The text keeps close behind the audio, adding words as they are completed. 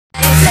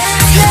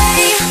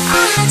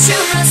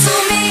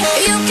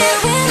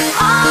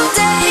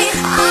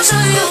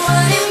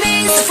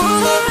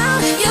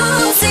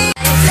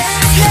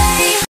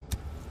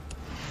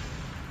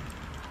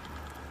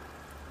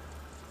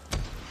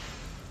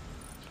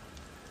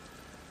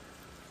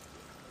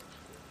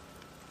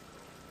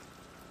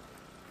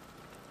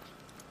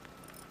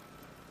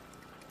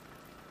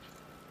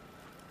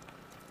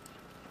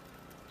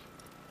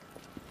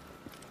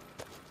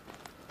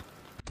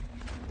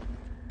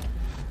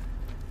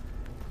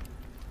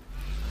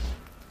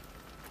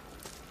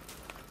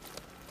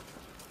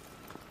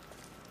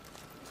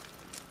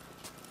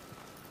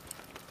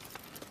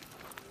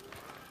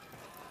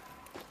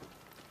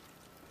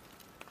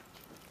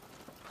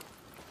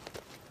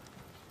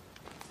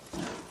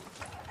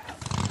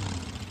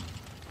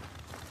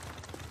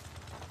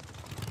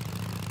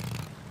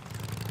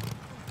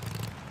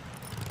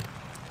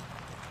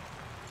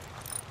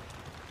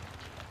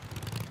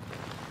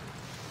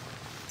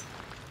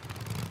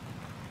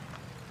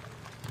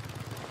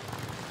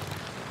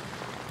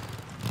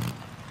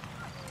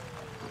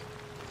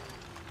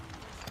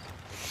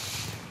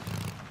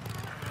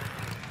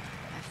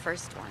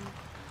first one.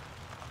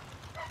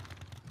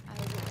 I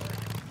wore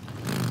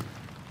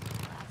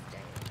last day.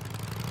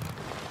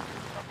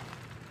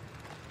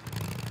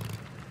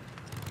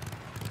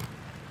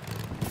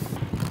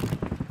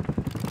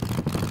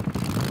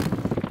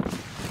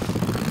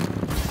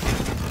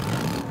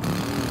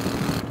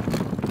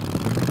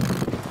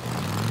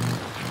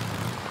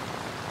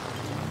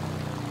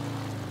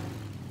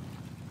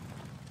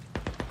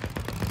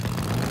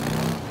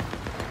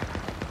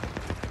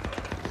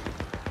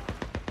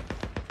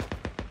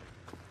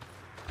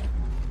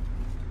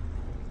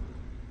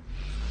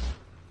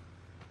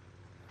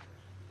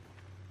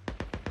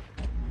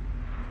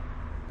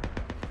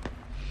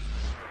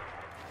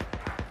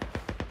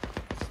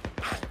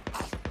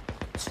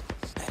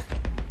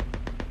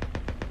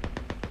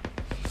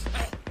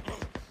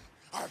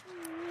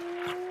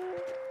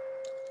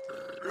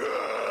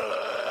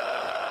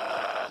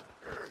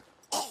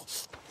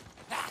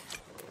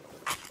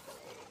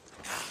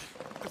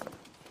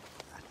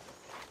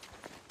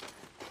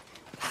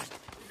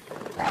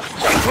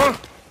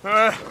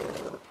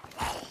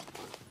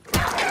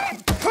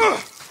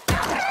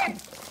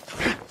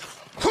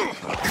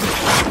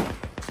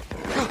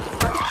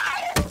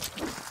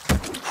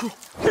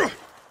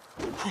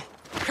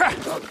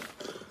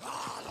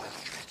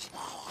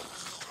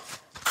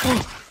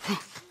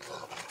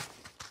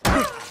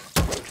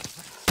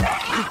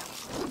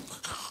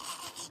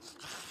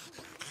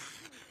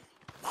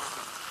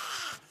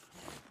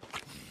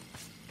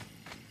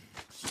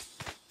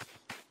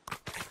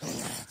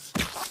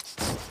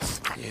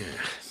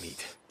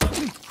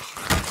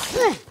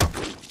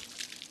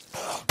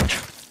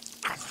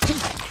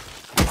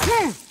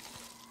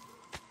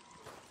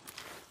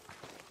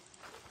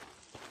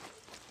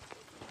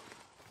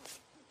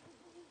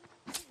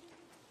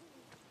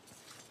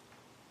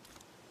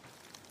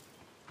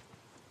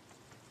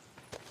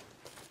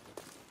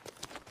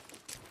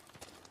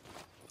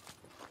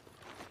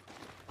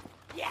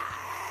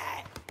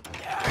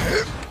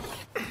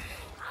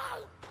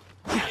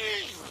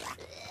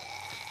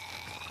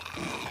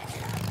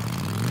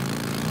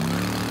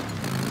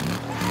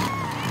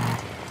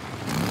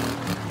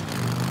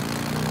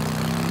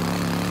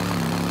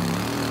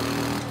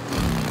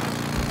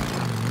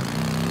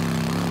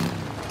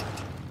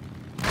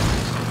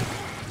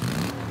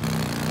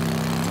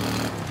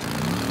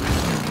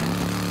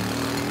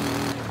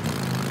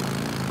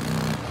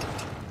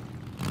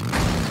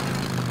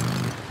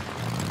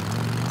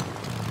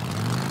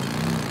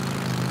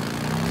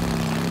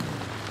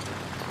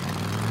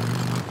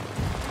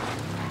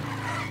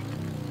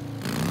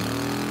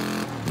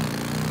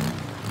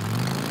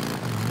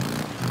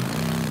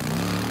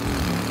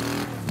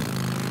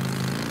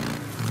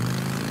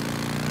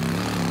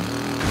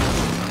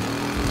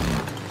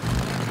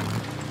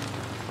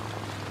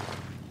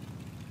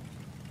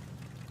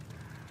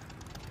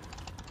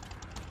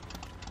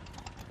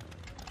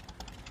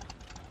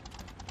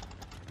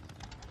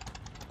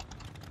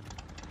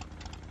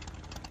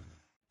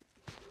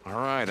 All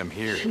right, I'm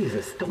here.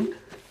 Jesus, don't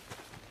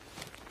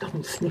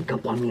sneak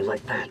up on me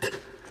like that. Did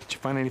you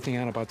find anything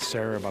out about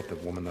Sarah, about the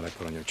woman that I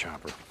put on your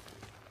chopper?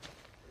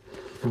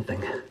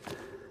 Nothing.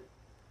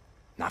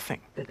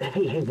 Nothing?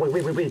 Hey,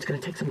 wait. It's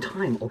gonna take some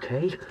time,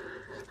 okay?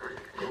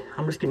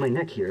 I'm risking my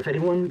neck here. If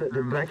anyone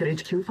back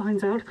at HQ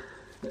finds out,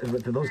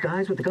 those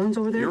guys with the guns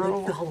over there, You're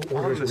they'll follow orders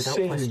on the without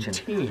same question.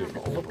 team,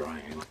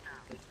 O'Brien.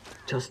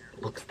 Just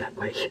looks that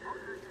way.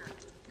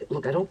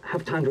 Look, I don't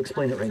have time to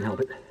explain it right now,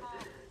 but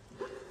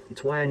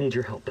it's why I need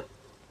your help.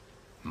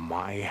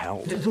 My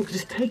help? Look,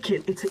 just take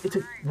it. It's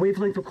a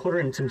wavelength recorder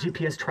and some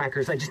GPS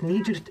trackers. I just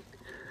need you to...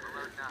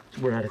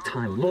 We're out of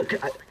time. Look,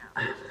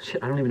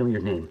 shit, I don't even know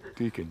your name.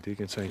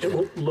 Deacon St.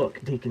 Well,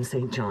 look, Deacon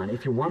St. John,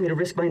 if you want me to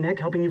risk my neck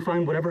helping you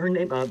find whatever her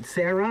name,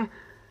 Sarah,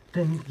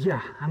 then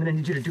yeah, I'm gonna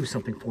need you to do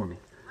something for me.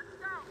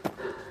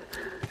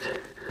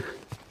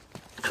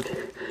 Okay.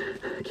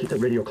 Keep that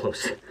radio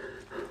close.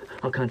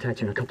 I'll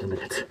contact you in a couple of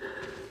minutes.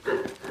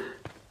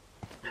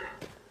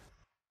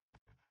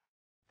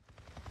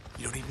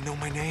 You don't even know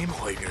my name?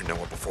 Well, you're gonna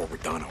know it before we're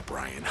done,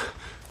 O'Brien.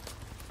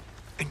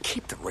 And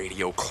keep the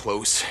radio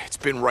close. It's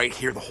been right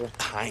here the whole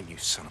time, you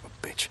son of a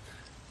bitch.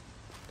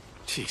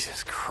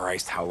 Jesus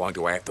Christ, how long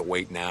do I have to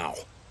wait now?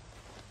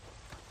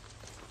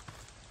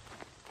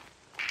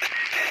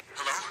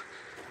 Hello?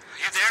 Are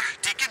you there,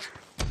 Deacon?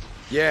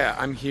 Yeah,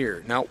 I'm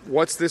here. Now,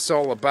 what's this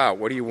all about?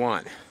 What do you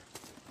want?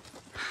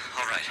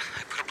 All right,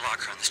 I put a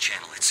blocker on this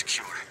channel. It's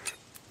secure.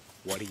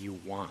 What do you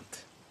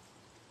want?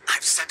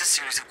 I've sent a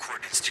series of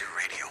coordinates to your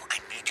radio. I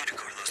need you to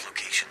go to those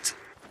locations.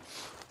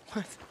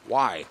 What?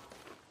 Why?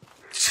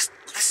 Just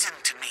listen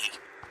to me.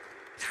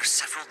 There are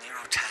several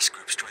Nero task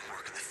groups doing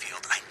work in the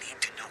field. I need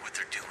to know what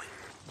they're doing.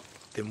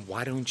 Then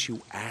why don't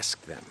you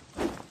ask them?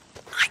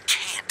 I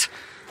can't.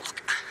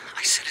 Look,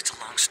 I said it's a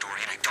long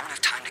story, and I don't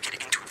have time to get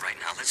into it right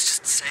now. Let's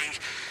just say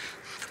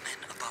the men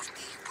above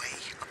me, way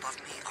above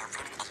me, are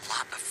running a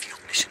lot of field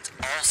missions,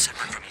 all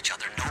separate from each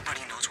other.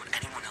 Nobody knows what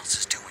anyone else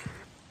is doing.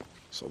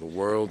 So the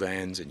world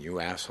ends and you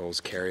assholes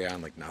carry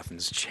on like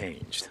nothing's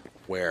changed.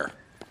 Where?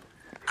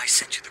 I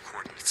sent you the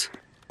coordinates.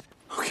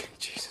 Okay,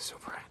 Jesus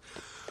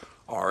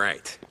All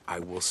right, I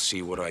will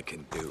see what I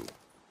can do.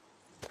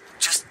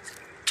 Just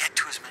get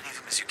to as many of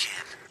them as you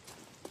can.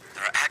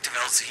 There are active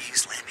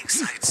LZs, landing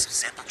sites,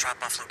 sample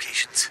drop-off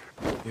locations.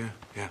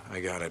 Yeah, I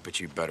got it, but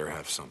you better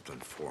have something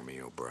for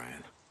me,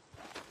 O'Brien.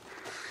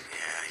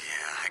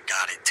 Yeah, I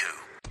got it too.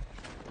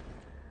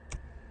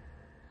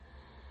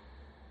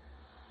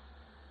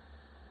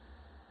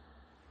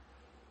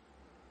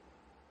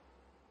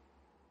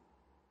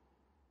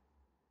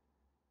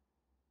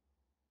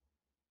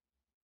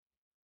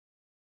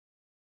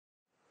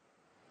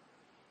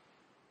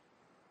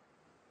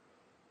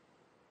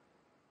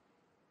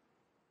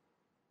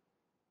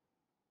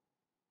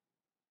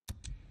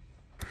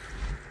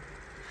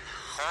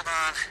 Hold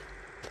on.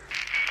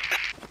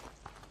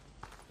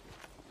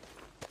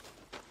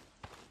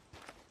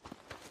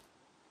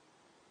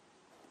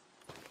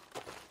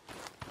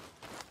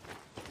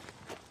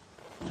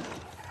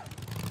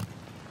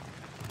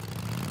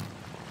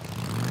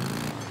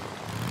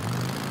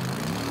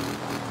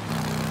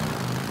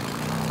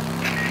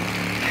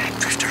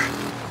 Drifter.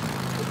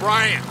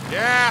 O'Brien,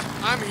 yeah,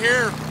 I'm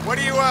here. What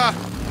do you,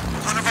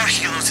 One of our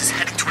helos is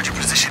heading towards your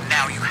position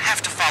now. You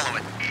have to follow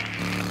it.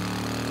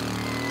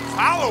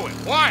 Follow it?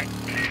 Why?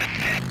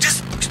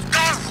 Just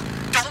go!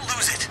 Don't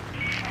lose it.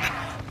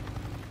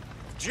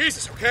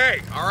 Jesus, okay,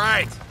 all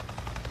right.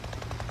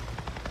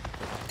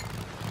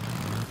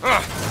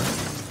 Ugh.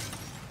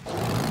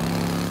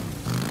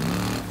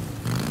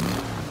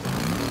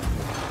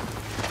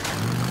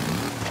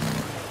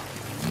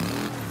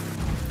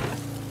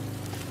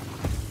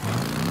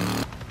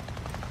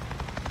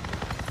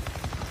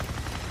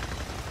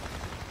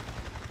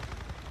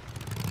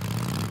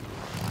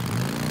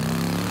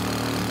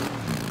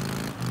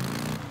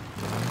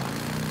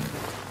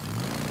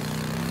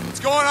 What's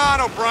going on,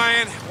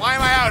 O'Brien? Why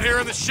am I out here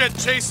in the shit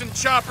chasing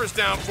choppers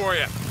down for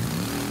you?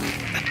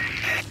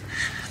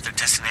 Their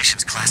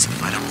destination's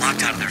classified. I'm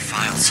locked out of their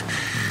files,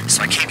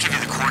 so I can't give you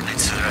the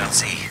coordinates to their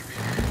LZ.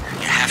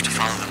 You have to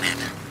follow them in.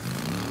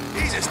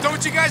 Jesus,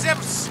 don't you guys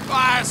have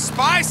spy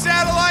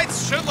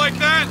satellites? Shit like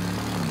that?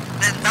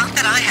 Not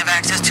that I have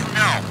access to,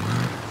 no.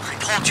 I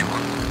told you.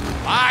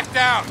 Locked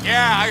out.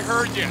 Yeah, I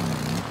heard you.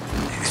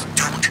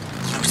 Don't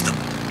lose them.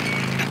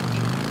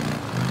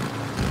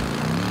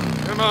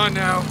 Come on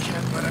now,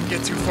 can't let him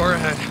get too far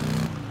ahead.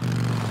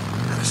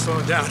 Gotta slow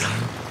him down.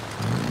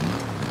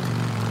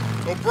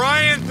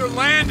 O'Brien, they're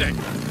landing.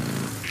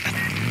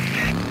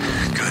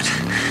 Good.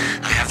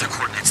 I have their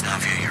coordinates now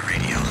via your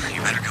radio.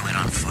 You better go in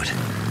on foot.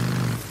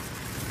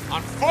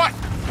 On foot?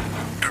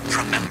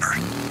 Remember,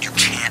 you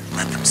can't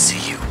let them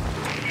see you.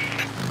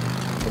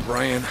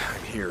 O'Brien,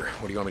 I'm here.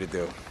 What do you want me to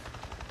do?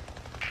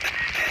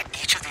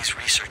 Each of these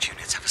research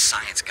units have a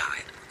science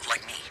guide,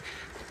 like me,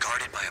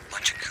 guarded by a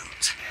bunch of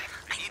goons.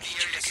 I need you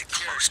to get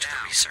close to the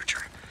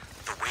researcher.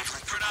 The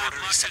wavelength recorder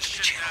is set to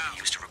the channel we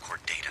use to record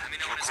data.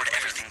 It'll record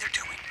everything they're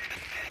doing.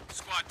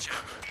 Squad check.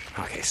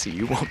 Okay, so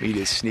you want me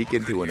to sneak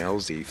into an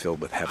LZ filled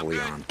with heavily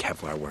armed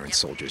Kevlar-wearing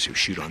soldiers who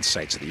shoot on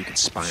sight so that you can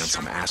spy on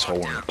some asshole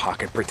wearing a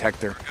pocket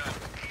protector?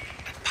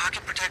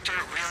 Pocket protector?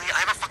 Really? I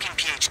have a fucking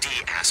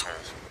PhD, asshole.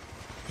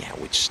 Yeah,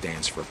 which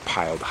stands for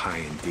piled high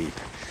and deep.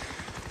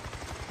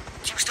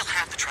 Do you still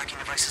have the tracking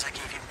devices I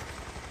gave you?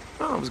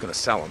 Well, I was gonna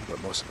sell them,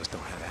 but most of us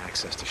don't have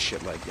access to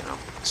shit like,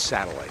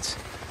 satellites.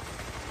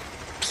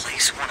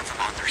 Place one of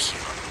them on their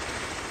helo.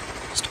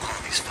 Almost all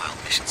of these filed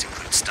missions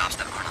include stops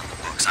that aren't on the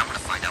books. I want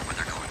to find out where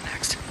they're going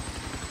next.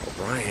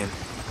 O'Brien.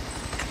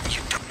 And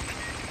you don't...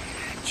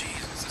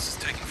 Jesus, this is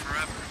taking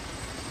forever.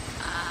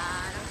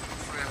 I don't think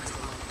forever's a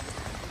long time.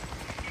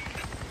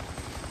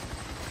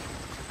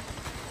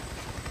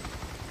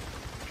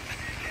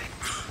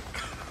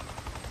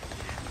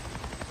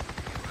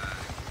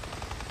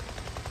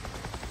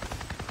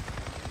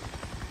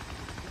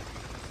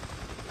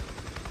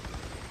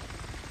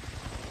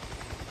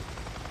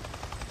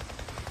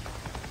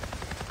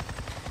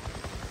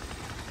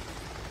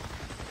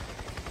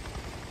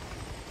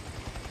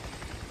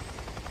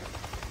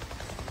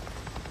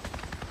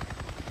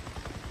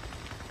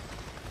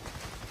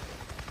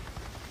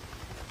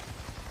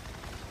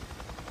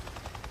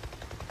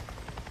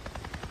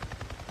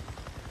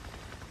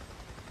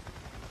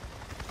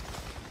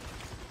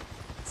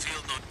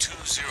 Field note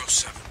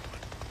 2071.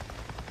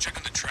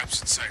 Checking the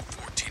traps inside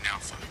 14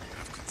 Alpha.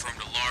 I've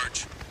confirmed a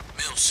large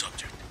male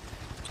subject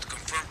with a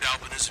confirmed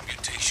albinism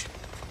mutation.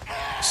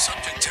 The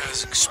subject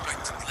has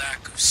expected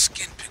lack of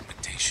skin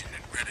pigmentation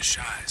and reddish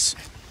eyes.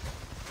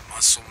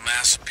 Muscle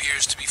mass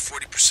appears to be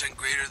 40%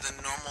 greater than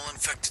normal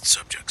infected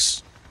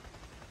subjects.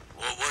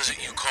 What was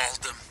it you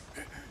called them?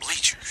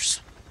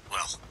 Bleachers.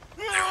 Well,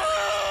 there we go.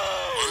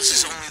 Well, this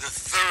is only the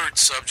third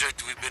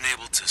subject we've been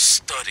able to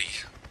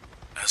study.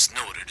 As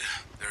noted,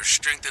 their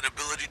strength and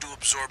ability to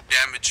absorb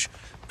damage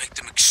make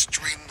them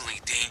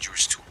extremely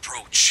dangerous to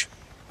approach.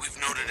 We've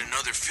noted in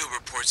other field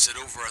reports that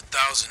over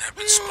 1,000 have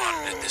been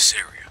spotted in this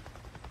area.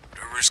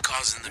 Whatever is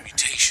causing the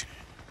mutation,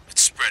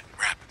 it's spreading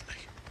rapidly.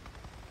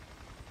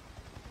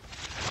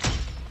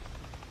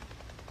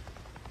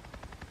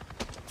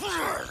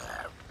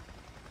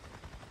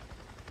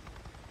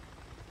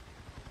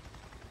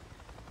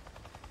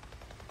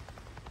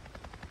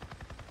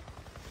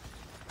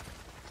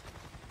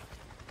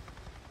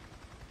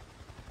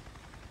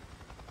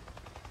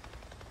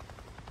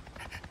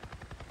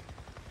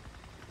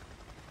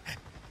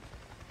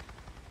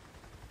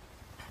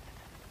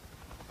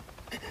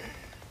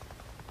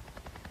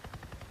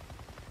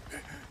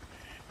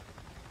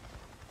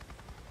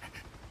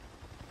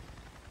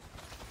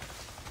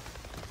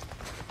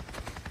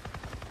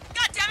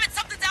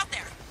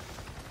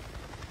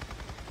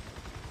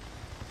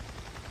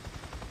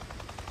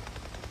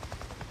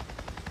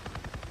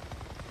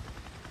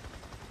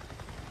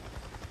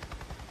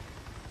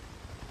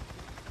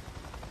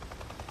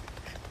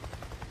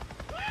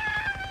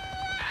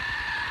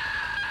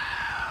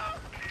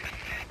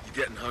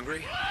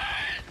 hungry?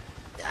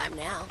 I'm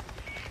now.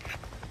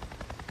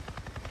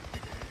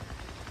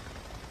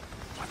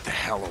 What the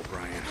hell,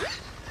 O'Brien?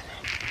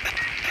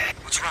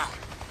 What's wrong?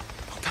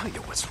 I'll tell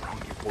you what's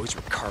wrong. Your boys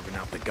were carving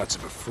out the guts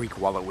of a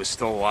freak while it was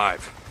still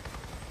alive.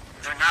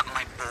 They're not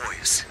my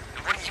boys.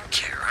 And what do you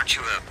care? Aren't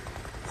you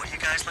what do you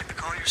guys like to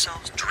call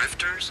yourselves?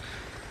 Drifters?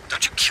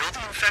 Don't you kill the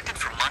infected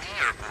for money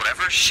or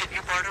whatever shit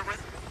you barter with?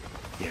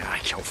 Yeah, I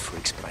kill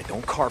freaks, but I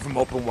don't carve them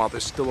open while they're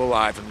still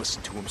alive and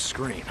listen to them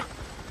scream.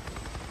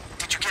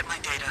 Did you get my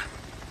data?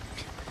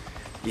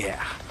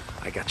 Yeah,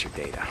 I got your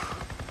data.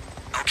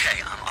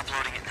 Okay, I'm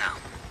uploading it now.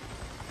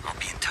 I'll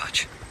be in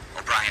touch.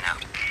 O'Brien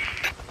out.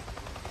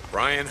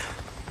 Brian?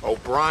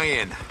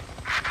 O'Brien!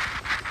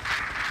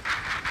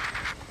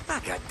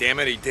 God damn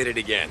it, he did it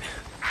again.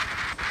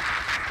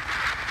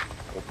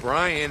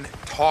 O'Brien,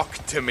 talk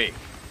to me.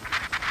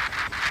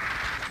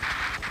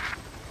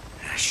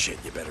 Ah, shit,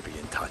 you better be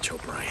in touch,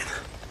 O'Brien.